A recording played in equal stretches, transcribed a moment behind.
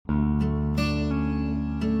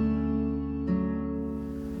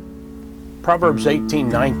Proverbs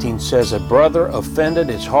 18:19 says, "A brother offended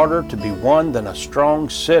is harder to be won than a strong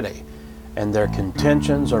city, and their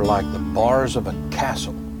contentions are like the bars of a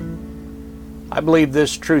castle." I believe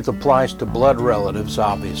this truth applies to blood relatives,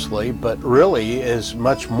 obviously, but really is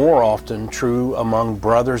much more often true among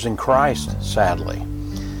brothers in Christ, sadly.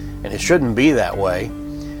 And it shouldn't be that way.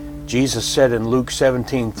 Jesus said in Luke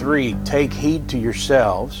 17:3, "Take heed to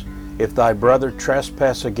yourselves. If thy brother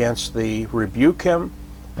trespass against thee, rebuke him,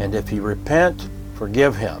 and if he repent,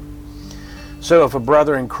 forgive him." So if a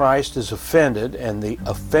brother in Christ is offended and the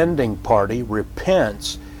offending party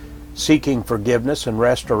repents, seeking forgiveness and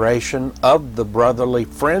restoration of the brotherly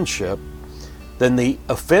friendship, then the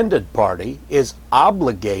offended party is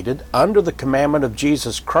obligated under the commandment of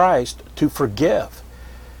Jesus Christ to forgive.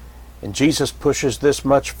 And Jesus pushes this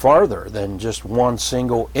much farther than just one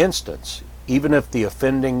single instance, even if the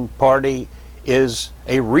offending party is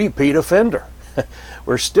a repeat offender.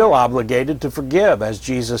 We're still obligated to forgive, as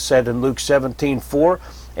Jesus said in Luke 17:4,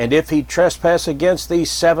 "And if he trespass against thee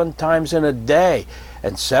 7 times in a day,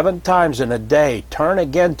 and 7 times in a day turn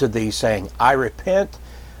again to thee, saying, I repent,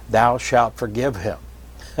 thou shalt forgive him."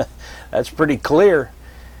 That's pretty clear.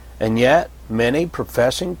 And yet, many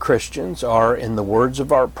professing Christians are, in the words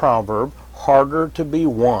of our proverb, harder to be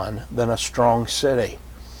won than a strong city.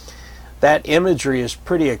 That imagery is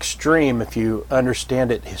pretty extreme if you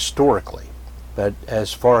understand it historically. But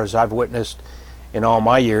as far as I've witnessed in all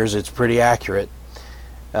my years, it's pretty accurate.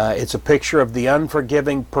 It's a picture of the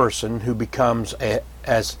unforgiving person who becomes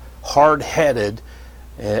as hard-headed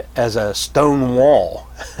as a stone wall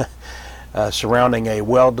surrounding a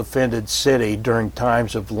well-defended city during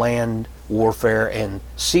times of land warfare and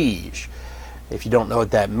siege. If you don't know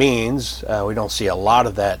what that means, we don't see a lot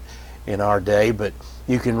of that in our day, but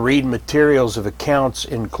you can read materials of accounts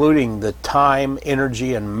including the time,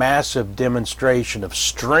 energy, and massive demonstration of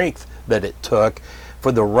strength that it took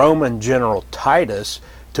for the Roman general Titus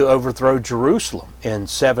to overthrow Jerusalem in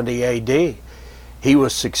 70 AD. He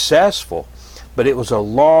was successful, but it was a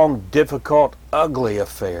long, difficult, ugly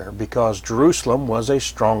affair because Jerusalem was a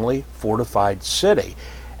strongly fortified city.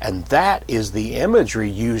 And that is the imagery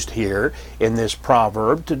used here in this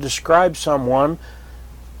proverb to describe someone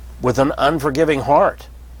with an unforgiving heart,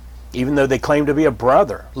 even though they claim to be a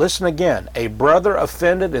brother. Listen again. A brother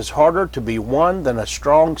offended is harder to be won than a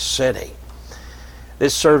strong city.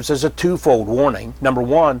 This serves as a twofold warning. Number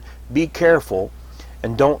one, be careful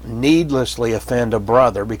and don't needlessly offend a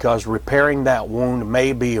brother, because repairing that wound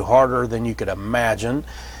may be harder than you could imagine,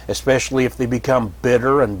 especially if they become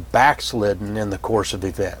bitter and backslidden in the course of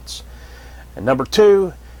events. And number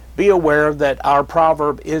two, be aware that our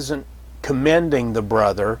proverb isn't commending the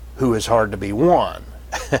brother who is hard to be won.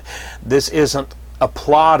 This isn't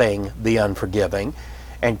applauding the unforgiving,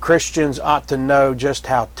 and Christians ought to know just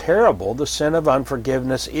how terrible the sin of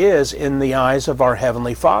unforgiveness is in the eyes of our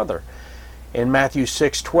Heavenly Father. In Matthew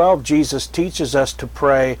 6:12, Jesus teaches us to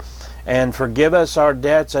pray, "And forgive us our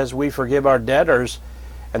debts as we forgive our debtors."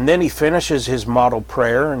 And then he finishes his model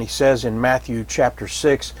prayer, and he says in Matthew chapter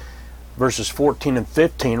 6, verses 14 and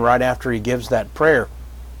 15, right after he gives that prayer,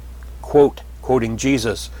 quoting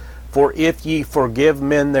Jesus, "For if ye forgive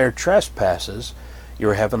men their trespasses,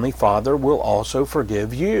 your heavenly Father will also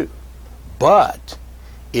forgive you. But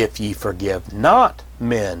if ye forgive not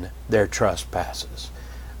men their trespasses,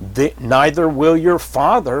 neither will your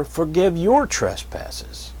Father forgive your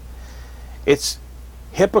trespasses." It's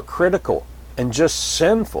hypocritical and just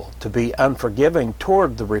sinful to be unforgiving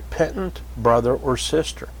toward the repentant brother or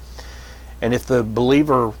sister. And if the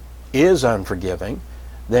believer is unforgiving,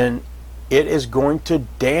 then it is going to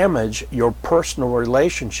damage your personal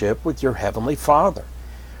relationship with your Heavenly Father.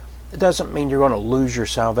 It doesn't mean you're going to lose your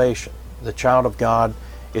salvation. The child of God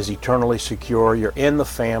is eternally secure. You're in the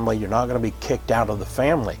family. You're not going to be kicked out of the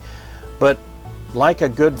family. But like a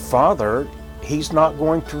good father, He's not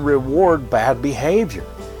going to reward bad behavior.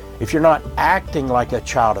 If you're not acting like a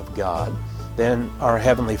child of God, then our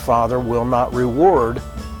Heavenly Father will not reward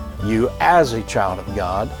you as a child of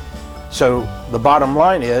God. So the bottom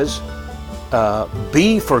line is,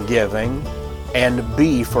 be forgiving and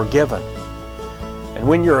be forgiven. And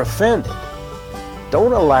when you're offended,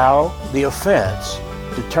 don't allow the offense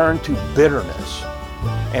to turn to bitterness.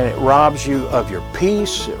 And it robs you of your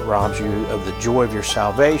peace, it robs you of the joy of your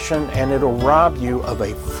salvation, and it'll rob you of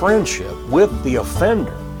a friendship with the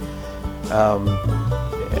offender,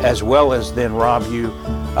 as well as then rob you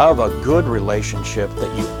of a good relationship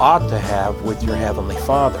that you ought to have with your Heavenly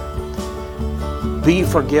Father. Be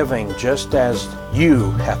forgiving just as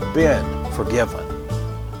you have been forgiven.